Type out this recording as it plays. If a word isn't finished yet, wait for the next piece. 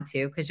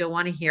to, because you'll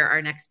want to hear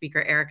our next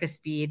speaker, Erika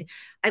Speed.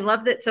 I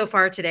love that so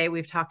far today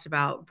we've talked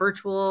about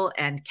virtual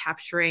and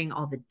capturing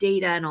all the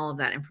data and all of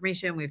that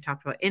information. We've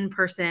talked about in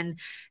person.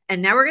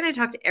 And now we're going to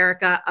talk to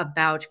Erika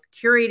about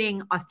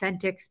curating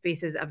authentic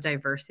spaces of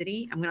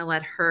diversity. I'm going to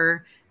let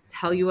her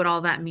tell you what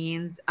all that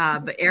means.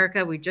 But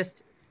Erika, we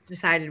just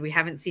decided we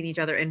haven't seen each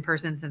other in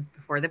person since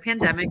before the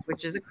pandemic,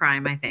 which is a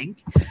crime, I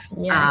think.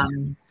 Yes.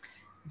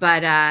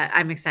 But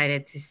I'm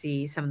excited to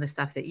see some of the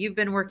stuff that you've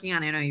been working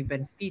on. I know you've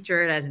been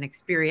featured as an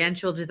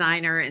experiential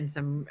designer in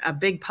some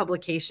big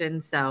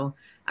publications. So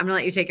I'm going to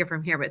let you take it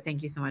from here, but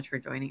thank you so much for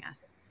joining us.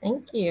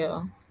 Thank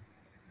you.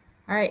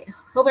 All right.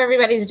 Hope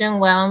everybody's doing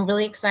well. I'm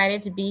really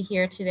excited to be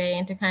here today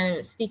and to kind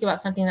of speak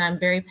about something that I'm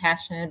very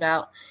passionate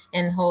about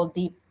and hold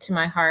deep to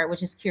my heart,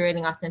 which is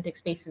curating authentic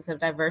spaces of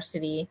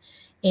diversity.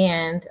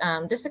 And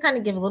just to kind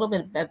of give a little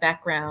bit of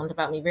background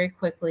about me very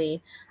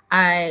quickly,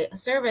 I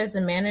serve as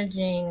the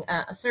manager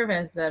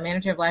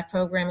of live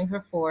programming for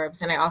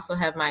Forbes, and I also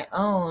have my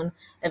own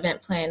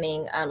event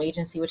planning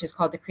agency, which is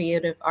called The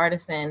Creative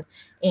Artisan,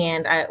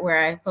 and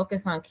where I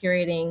focus on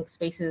curating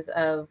spaces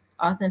of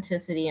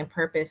authenticity and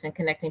purpose and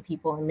connecting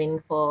people in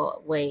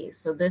meaningful ways.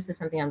 So this is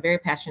something I'm very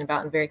passionate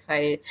about and very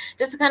excited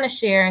just to kind of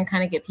share and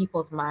kind of get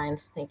people's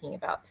minds thinking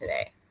about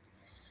today.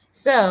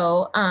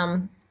 So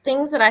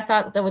things that I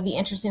thought that would be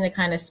interesting to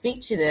kind of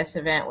speak to this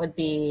event would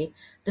be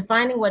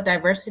defining what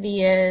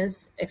diversity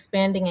is,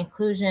 expanding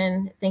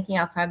inclusion, thinking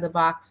outside the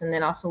box, and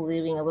then also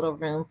leaving a little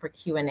room for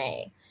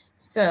Q&A.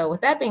 So with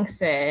that being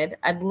said,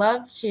 I'd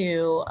love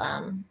to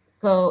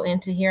go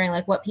into hearing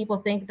like what people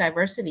think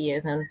diversity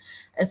is. And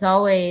it's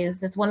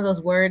one of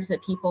those words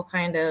that people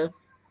kind of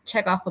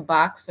check off a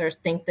box or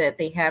think that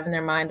they have in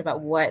their mind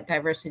about what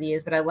diversity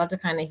is. But I'd love to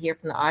kind of hear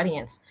from the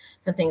audience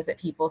some things that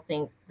people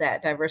think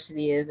that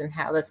diversity is and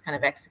how that's kind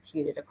of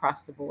executed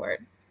across the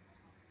board.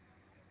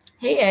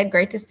 Hey, Ed,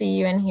 great to see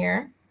you in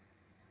here.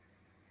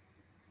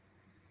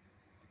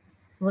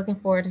 Looking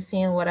forward to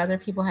seeing what other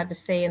people have to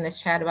say in the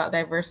chat about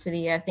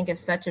diversity. I think it's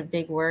such a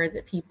big word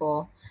that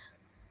people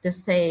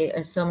just say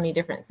so many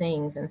different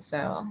things. And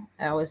so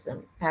I always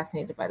am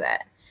fascinated by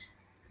that.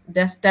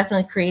 That's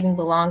definitely creating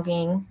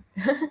belonging.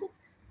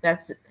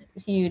 That's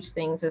huge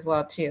things as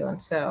well too. And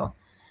so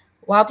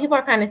while people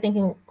are kind of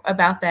thinking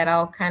about that,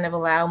 I'll kind of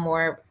allow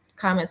more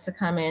comments to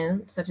come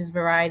in, such as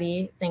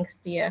Variety. Thanks,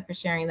 Dia, for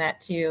sharing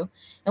that too.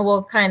 And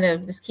we'll kind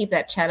of just keep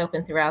that chat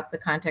open throughout the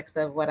context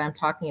of what I'm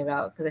talking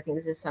about, because I think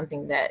this is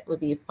something that would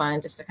be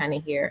fun just to kind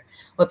of hear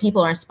what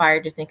people are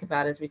inspired to think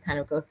about as we kind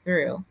of go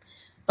through.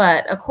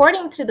 But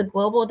according to the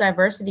Global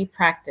Diversity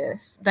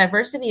Practice,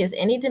 diversity is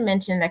any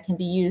dimension that can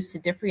be used to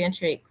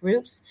differentiate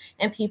groups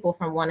and people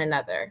from one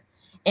another.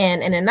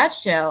 And in a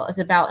nutshell, it's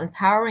about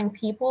empowering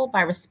people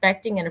by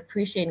respecting and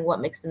appreciating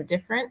what makes them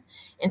different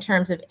in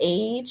terms of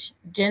age,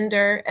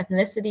 gender,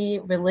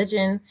 ethnicity,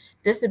 religion,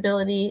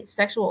 disability,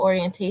 sexual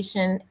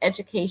orientation,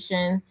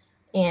 education,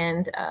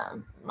 and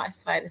my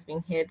slide is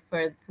being hid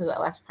for the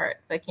last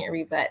part, but I can't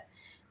read, but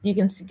you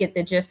can get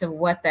the gist of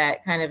what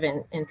that kind of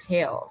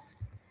entails.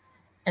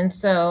 And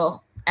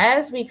so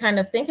as we kind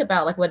of think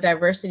about like what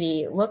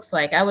diversity looks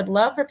like, I would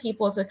love for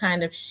people to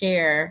kind of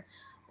share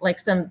like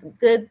some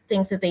good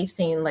things that they've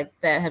seen like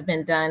that have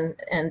been done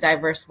in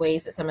diverse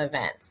ways at some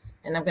events.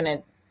 And I'm going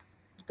to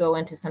go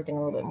into something a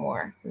little bit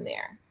more from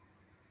there.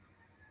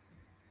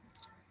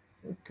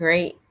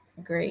 Great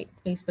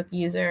Facebook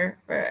user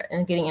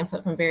and getting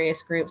input from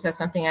various groups. That's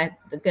something I'm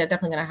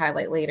definitely going to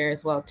highlight later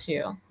as well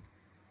too.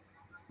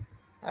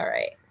 All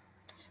right.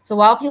 So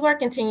while people are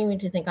continuing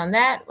to think on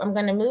that, I'm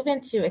going to move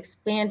into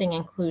expanding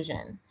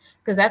inclusion,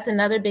 because that's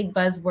another big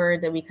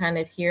buzzword that we kind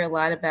of hear a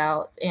lot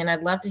about. And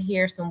I'd love to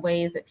hear some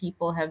ways that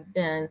people have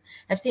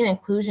seen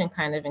inclusion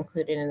kind of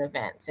included in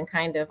events, and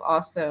kind of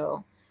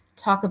also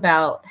talk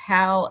about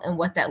how and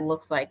what that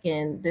looks like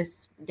in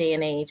this day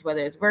and age,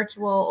 whether it's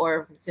virtual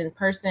or if it's in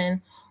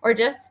person, or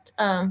just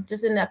in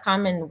the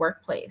common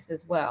workplace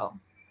as well.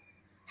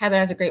 Heather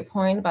has a great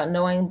point about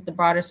knowing the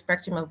broader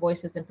spectrum of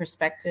voices and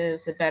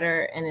perspectives, the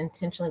better, and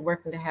intentionally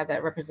working to have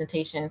that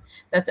representation.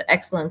 That's an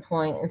excellent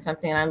point and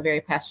something I'm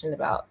very passionate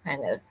about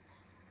kind of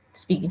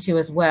speaking to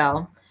as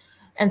well.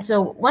 And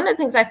so one of the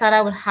things I thought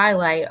I would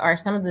highlight are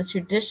some of the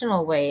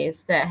traditional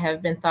ways that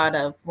have been thought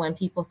of when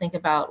people think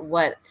about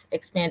what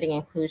expanding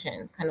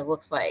inclusion kind of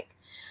looks like.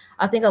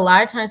 I think a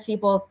lot of times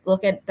people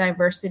look at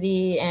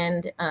diversity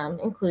and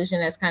inclusion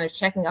as kind of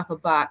checking off a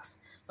box.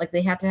 Like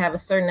they have to have a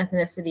certain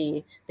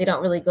ethnicity. They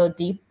don't really go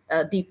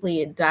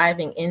deeply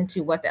diving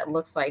into what that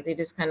looks like. They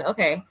just kind of,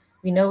 okay,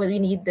 we know we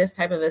need this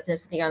type of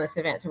ethnicity on this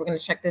event, so we're going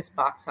to check this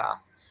box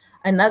off.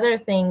 Another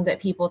thing that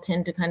people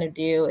tend to kind of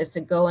do is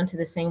to go into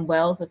the same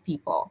wells of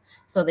people.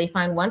 So they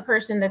find one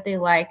person that they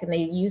like, and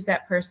they use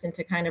that person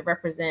to kind of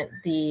represent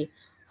the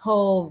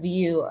whole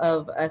view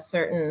of a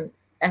certain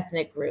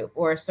ethnic group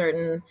or a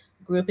certain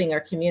grouping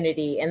or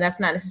community. And that's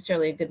not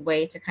necessarily a good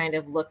way to kind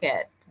of look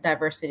at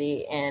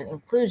diversity and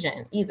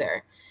inclusion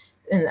either.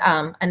 And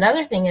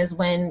another thing is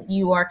when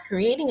you are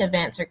creating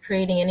events or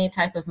creating any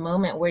type of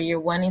moment where you're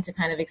wanting to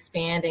kind of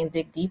expand and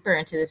dig deeper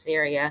into this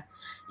area,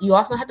 you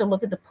also have to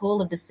look at the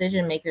pool of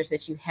decision makers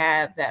that you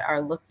have that are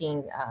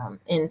looking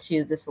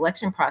into the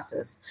selection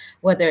process,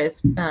 whether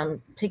it's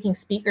picking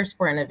speakers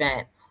for an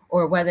event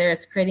or whether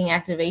it's creating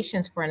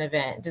activations for an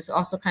event. Just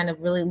also kind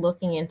of really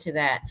looking into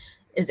that.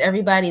 Is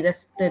everybody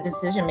that's the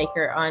decision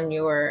maker on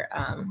your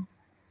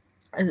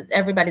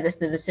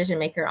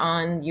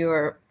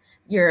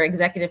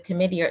executive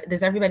committee, or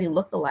does everybody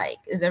look alike?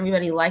 Is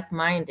everybody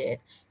like-minded?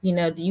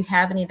 Do you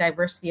have any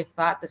diversity of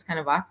thought that's kind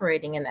of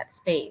operating in that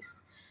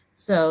space?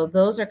 So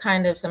those are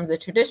kind of some of the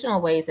traditional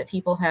ways that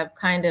people have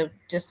kind of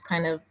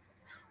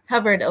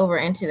hovered over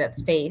into that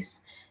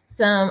space.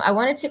 I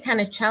wanted to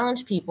kind of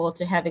challenge people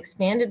to have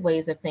expanded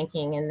ways of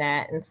thinking in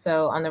that. And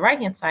so on the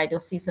right-hand side, you'll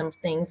see some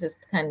things that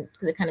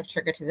kind of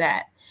trigger to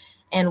that.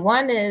 And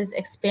one is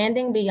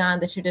expanding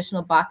beyond the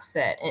traditional box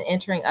set and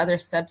entering other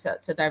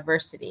subsets of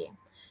diversity.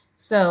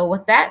 So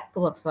what that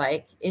looks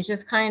like is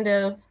just kind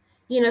of,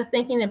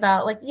 thinking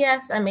about like,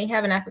 yes, I may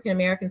have an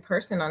African-American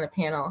person on the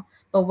panel,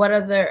 but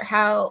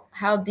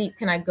how deep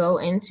can I go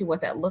into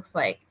what that looks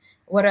like?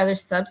 What other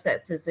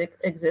subsets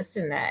exist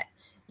in that?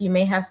 You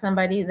may have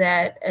somebody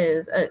that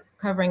is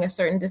covering a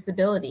certain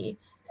disability.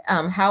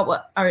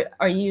 How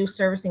are you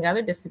servicing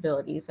other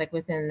disabilities like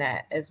within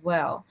that as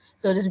well?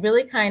 So just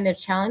really kind of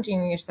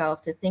challenging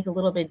yourself to think a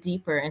little bit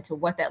deeper into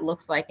what that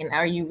looks like, and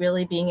are you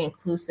really being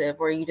inclusive,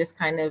 or are you just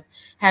kind of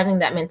having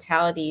that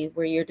mentality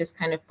where you're just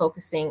kind of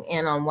focusing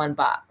in on one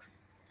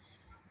box?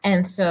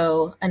 And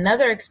so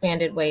another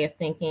expanded way of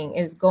thinking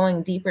is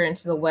going deeper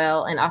into the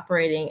well and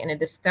operating in a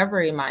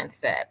discovery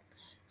mindset.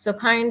 So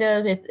kind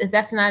of if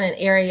that's not an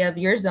area of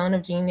your zone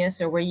of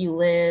genius or where you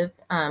live,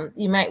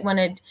 you might want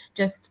to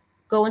just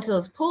go into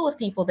those pool of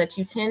people that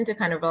you tend to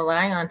kind of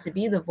rely on to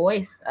be the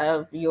voice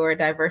of your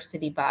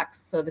diversity box,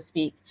 so to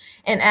speak,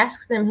 and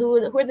ask them who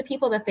are the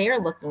people that they are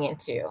looking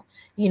into.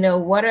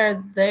 What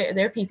are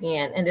they're peeping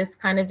in, and just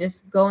kind of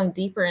just going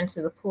deeper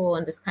into the pool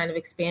and just kind of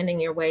expanding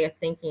your way of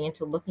thinking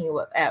into looking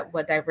at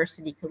what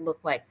diversity could look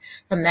like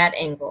from that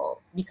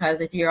angle.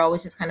 Because if you're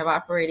always just kind of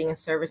operating and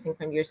servicing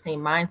from your same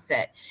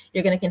mindset,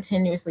 you're going to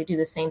continuously do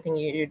the same thing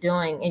you're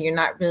doing, and you're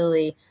not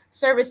really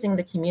servicing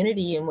the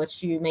community in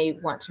which you may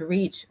want to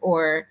reach,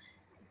 or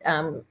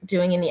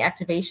doing any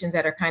activations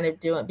that are kind of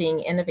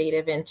being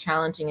innovative and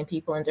challenging in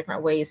people in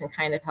different ways, and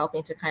kind of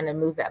helping to kind of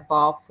move that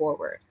ball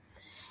forward.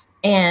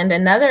 And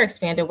another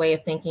expanded way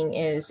of thinking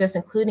is just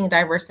including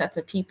diverse sets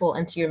of people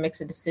into your mix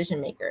of decision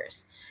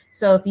makers.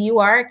 So if you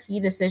are a key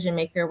decision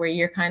maker where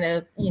you're kind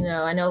of,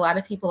 I know a lot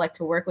of people like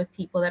to work with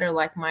people that are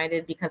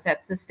like-minded because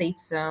that's the safe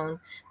zone.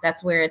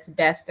 That's where it's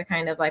best to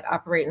kind of like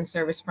operate and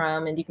service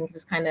from, and you can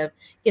just kind of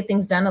get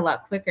things done a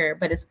lot quicker.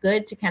 But it's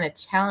good to kind of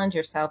challenge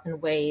yourself in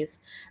ways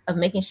of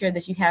making sure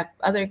that you have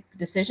other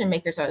decision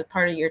makers as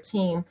part of your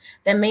team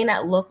that may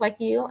not look like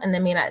you and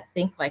that may not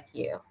think like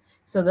you.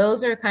 So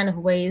those are kind of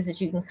ways that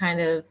you can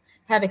kind of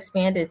have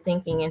expanded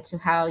thinking into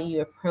how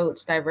you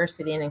approach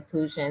diversity and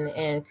inclusion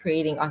and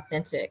creating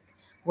authentic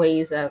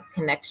ways of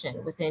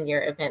connection within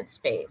your event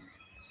space.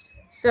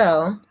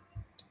 So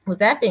with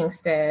that being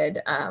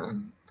said,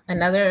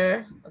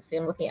 let's see,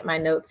 I'm looking at my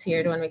notes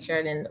here. I want to make sure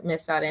I didn't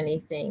miss out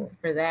anything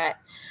for that.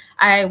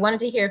 I wanted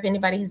to hear if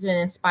anybody has been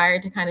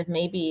inspired to kind of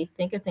maybe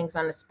think of things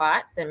on the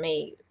spot that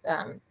may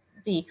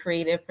be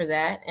creative for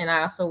that. And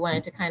I also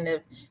wanted to kind of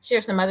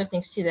share some other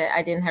things too that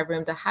I didn't have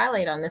room to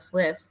highlight on this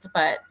list,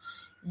 but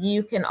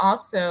you can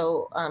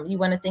also, you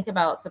want to think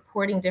about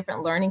supporting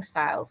different learning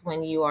styles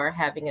when you are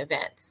having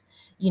events.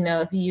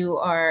 If you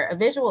are a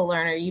visual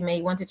learner, you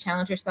may want to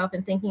challenge yourself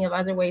in thinking of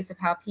other ways of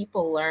how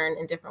people learn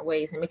in different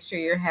ways, and make sure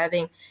you're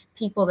having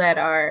people that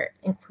are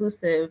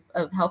inclusive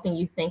of helping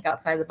you think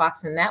outside the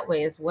box in that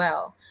way as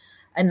well.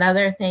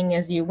 Another thing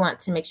is you want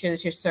to make sure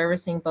that you're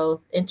servicing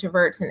both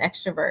introverts and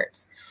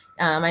extroverts.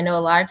 I know a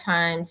lot of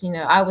times,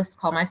 I always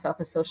call myself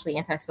a socially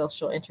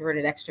antisocial,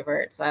 introverted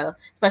extrovert. So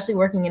especially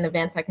working in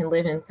events, I can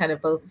live in kind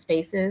of both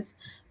spaces.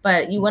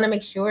 But you want to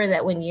make sure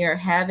that when you're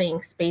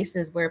having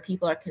spaces where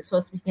people are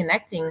supposed to be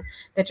connecting,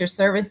 that you're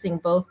servicing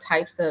both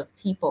types of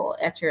people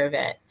at your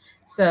event.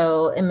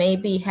 So it may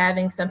be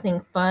having something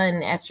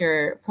fun at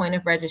your point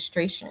of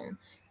registration.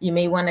 You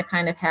may want to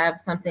kind of have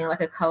something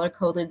like a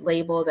color-coded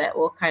label that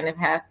will kind of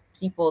have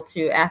people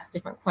to ask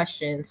different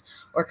questions,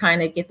 or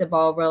kind of get the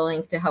ball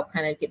rolling to help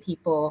kind of get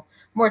people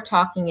more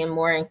talking and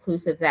more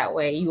inclusive that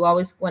way. You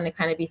always want to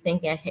kind of be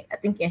thinking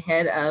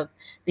ahead of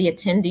the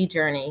attendee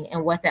journey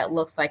and what that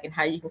looks like, and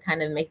how you can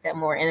kind of make that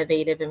more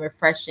innovative and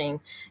refreshing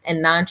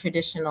and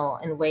non-traditional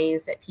in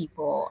ways that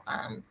people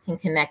can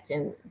connect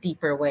in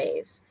deeper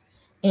ways.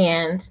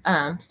 And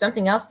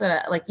something else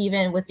that, like,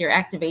 even with your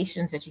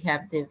activations that you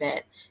have at the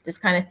event,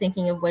 just kind of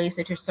thinking of ways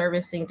that you're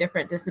servicing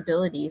different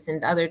disabilities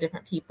and other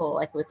different people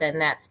like within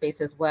that space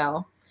as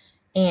well.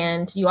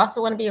 And you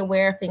also want to be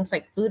aware of things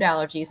like food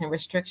allergies and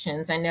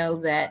restrictions. I know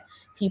that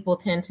people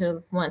tend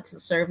to want to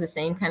serve the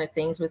same kind of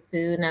things with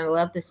food. And I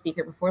love the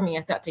speaker before me.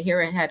 I thought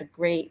Tahira had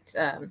great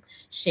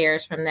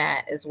shares from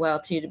that as well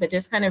too. But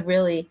just kind of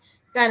really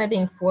kind of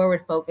being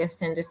forward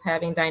focused and just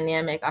having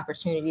dynamic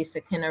opportunities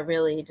to kind of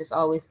really just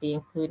always be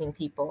including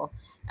people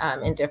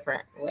in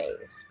different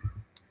ways.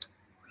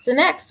 So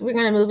next, we're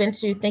going to move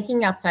into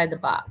thinking outside the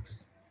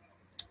box.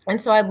 And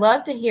so I'd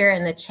love to hear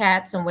in the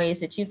chat some ways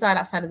that you've thought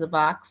outside of the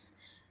box.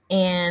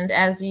 And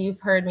as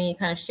you've heard me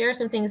kind of share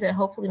some things that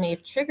hopefully may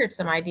have triggered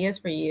some ideas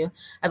for you,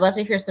 I'd love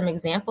to hear some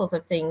examples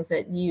of things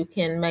that you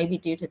can maybe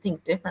do to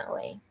think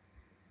differently.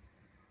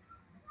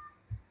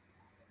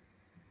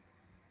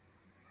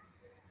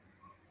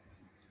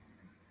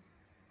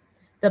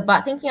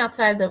 Thinking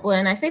outside the,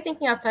 when I say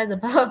thinking outside the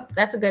box,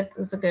 that's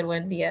a good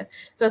one. Yeah.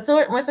 So it's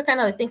more so kind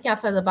of like thinking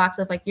outside the box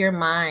of like your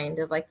mind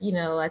of like,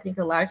 I think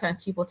a lot of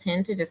times people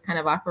tend to just kind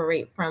of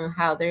operate from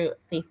how they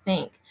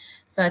think.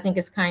 So I think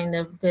it's kind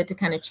of good to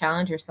kind of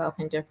challenge yourself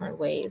in different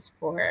ways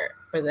for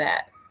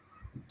that.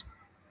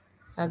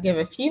 So I'll give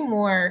a few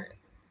more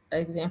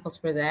examples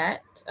for that.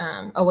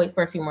 I'll wait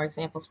for a few more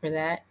examples for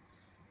that.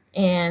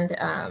 And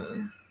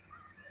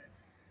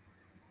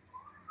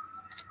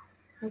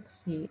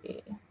let's see.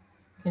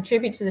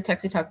 Contribute to the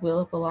techsytalk wheel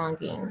of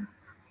belonging.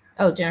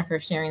 Oh, Jennifer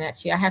sharing that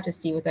too. I have to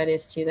see what that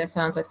is too. That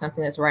sounds like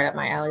something that's right up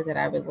my alley that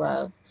I would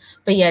love.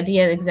 But yeah,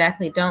 Dia,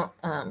 exactly. Don't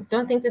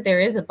think that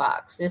there is a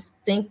box. Just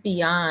think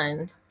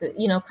beyond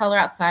the, color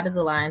outside of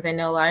the lines. I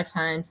know a lot of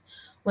times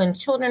when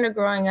children are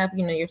growing up,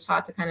 you're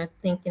taught to kind of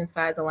think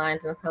inside the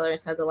lines and color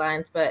inside the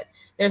lines, but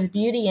there's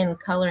beauty in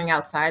coloring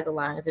outside the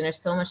lines, and there's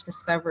so much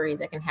discovery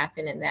that can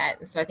happen in that.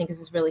 And so I think this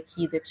is really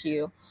key that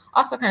you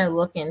also kind of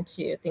look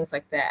into things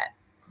like that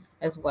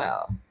as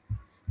well.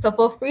 So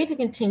feel free to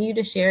continue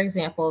to share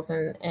examples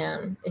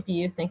and if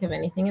you think of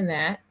anything in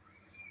that.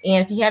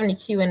 And if you have any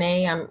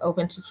Q&A, I'm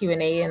open to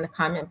Q&A in the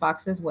comment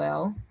box as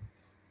well.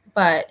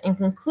 But in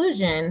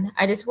conclusion,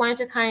 I just wanted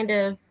to kind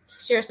of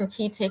share some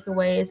key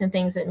takeaways and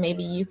things that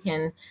maybe you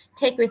can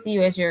take with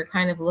you as you're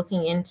kind of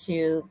looking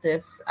into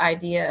this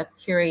idea of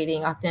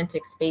curating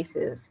authentic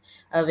spaces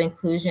of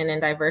inclusion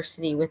and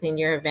diversity within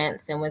your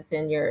events and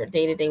within your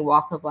day-to-day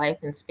walk of life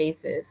and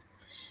spaces.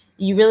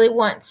 You really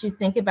want to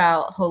think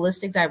about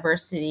holistic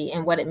diversity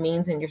and what it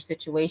means in your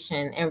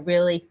situation, and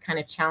really kind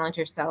of challenge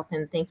yourself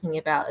in thinking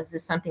about, is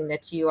this something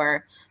that you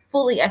are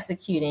fully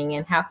executing,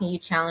 and how can you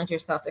challenge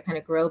yourself to kind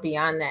of grow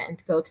beyond that and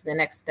to go to the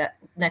next step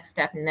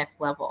and next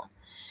level.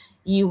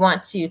 You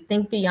want to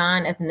think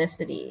beyond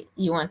ethnicity.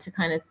 You want to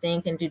kind of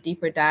think and do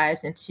deeper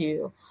dives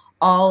into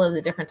all of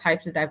the different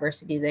types of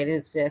diversity that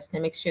exist,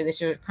 and make sure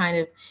that you're kind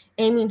of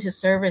aiming to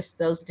service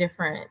those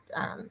different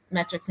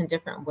metrics in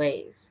different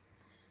ways.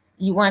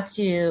 You want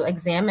to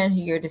examine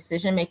who your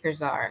decision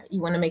makers are.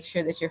 You want to make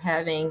sure that you're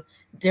having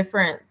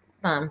different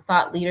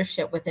thought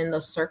leadership within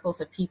those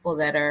circles of people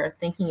that are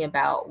thinking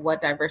about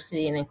what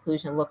diversity and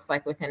inclusion looks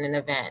like within an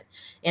event.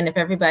 And if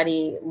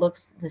everybody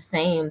looks the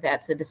same,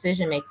 that's a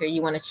decision maker,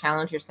 you want to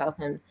challenge yourself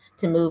and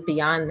to move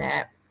beyond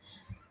that.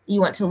 You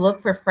want to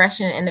look for fresh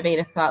and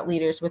innovative thought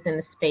leaders within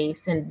the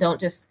space, and don't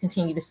just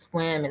continue to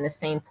swim in the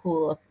same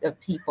pool of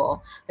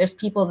people. There's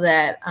people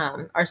that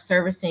are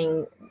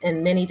servicing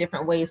in many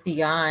different ways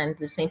beyond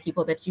the same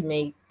people that you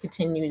may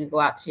continue to go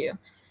out to.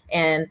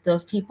 And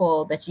those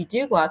people that you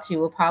do go out to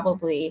will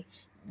probably,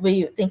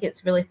 we think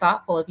it's really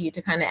thoughtful of you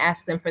to kind of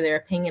ask them for their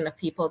opinion of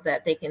people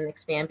that they can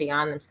expand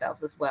beyond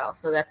themselves as well.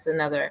 So that's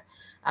another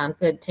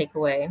good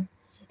takeaway.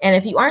 And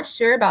if you aren't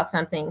sure about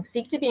something,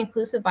 seek to be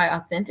inclusive by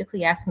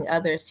authentically asking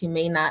others who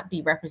may not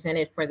be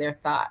represented for their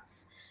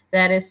thoughts.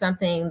 That is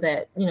something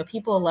that,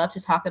 people love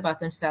to talk about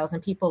themselves,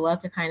 and people love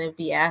to kind of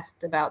be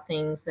asked about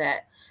things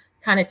that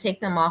kind of take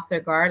them off their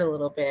guard a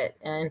little bit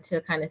and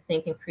to kind of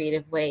think in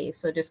creative ways.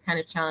 So just kind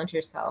of challenge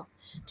yourself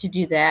to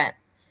do that.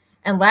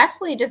 And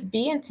lastly, just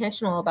be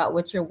intentional about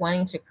what you're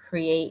wanting to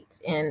create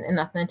in an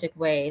authentic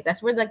way.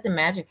 That's where like the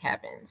magic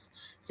happens.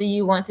 So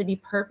you want to be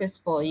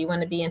purposeful, you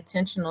want to be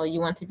intentional,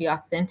 you want to be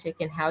authentic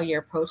in how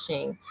you're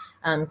approaching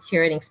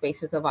curating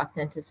spaces of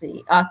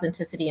authenticity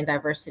and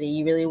diversity.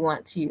 You really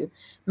want to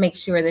make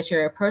sure that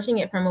you're approaching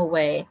it from a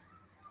way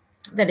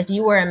that if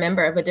you were a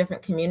member of a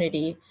different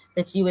community,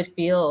 that you would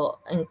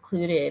feel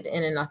included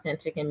in an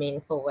authentic and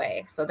meaningful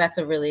way. So that's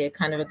a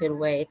kind of a good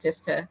way,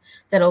 just to,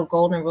 that old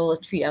golden rule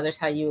of treat others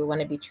how you would want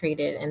to be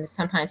treated. And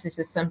sometimes it's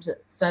just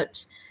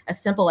such a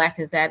simple act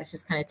as that. It's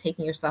just kind of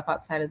taking yourself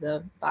outside of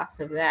the box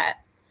of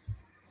that.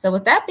 So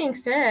with that being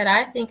said,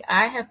 I think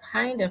I have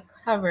kind of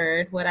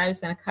covered what I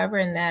was going to cover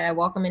in that. I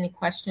welcome any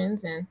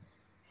questions, and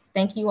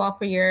thank you all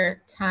for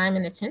your time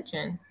and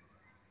attention.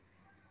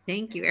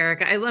 Thank you,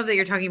 Erika. I love that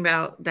you're talking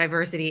about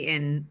diversity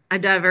in a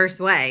diverse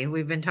way.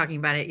 We've been talking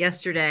about it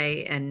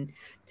yesterday and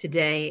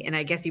today, and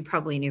I guess you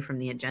probably knew from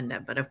the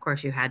agenda, but of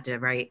course you had to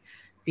write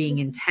being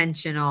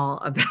intentional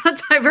about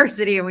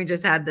diversity, and we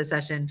just had the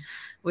session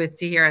with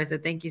Tahira. So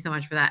thank you so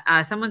much for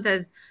that. Someone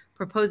says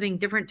proposing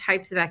different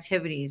types of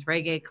activities,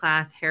 reggae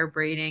class, hair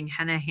braiding,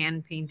 henna,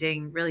 hand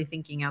painting, really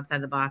thinking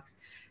outside the box.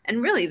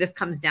 And really this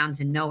comes down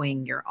to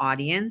knowing your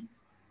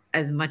audience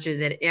as much as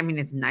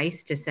it's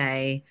nice to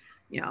say,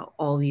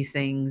 all these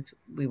things,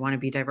 we want to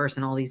be diverse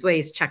in all these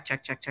ways, check.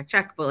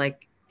 But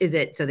like, is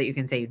it so that you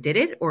can say you did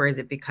it? Or is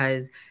it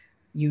because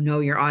you know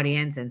your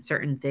audience and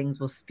certain things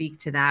will speak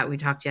to that. We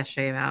talked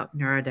yesterday about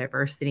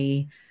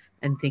neurodiversity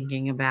and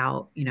thinking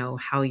about, you know,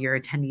 how your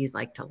attendees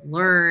like to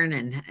learn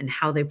and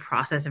how they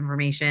process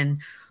information.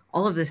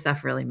 All of this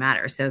stuff really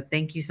matters. So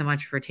thank you so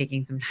much for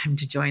taking some time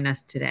to join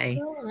us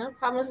today. Oh, no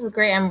problem. This is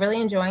great. I'm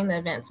really enjoying the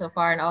event so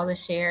far and all the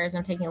shares.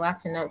 I'm taking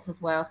lots of notes as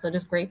well. So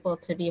just grateful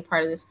to be a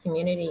part of this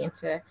community and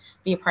to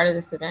be a part of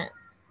this event.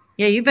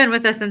 Yeah, you've been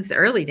with us since the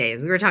early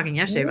days. We were talking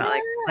yesterday about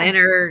like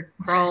planner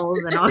crawls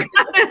and all.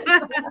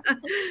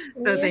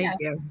 So thank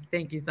you.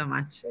 Thank you so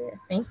much. Sure.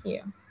 Thank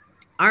you.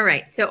 All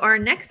right. So our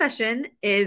next session is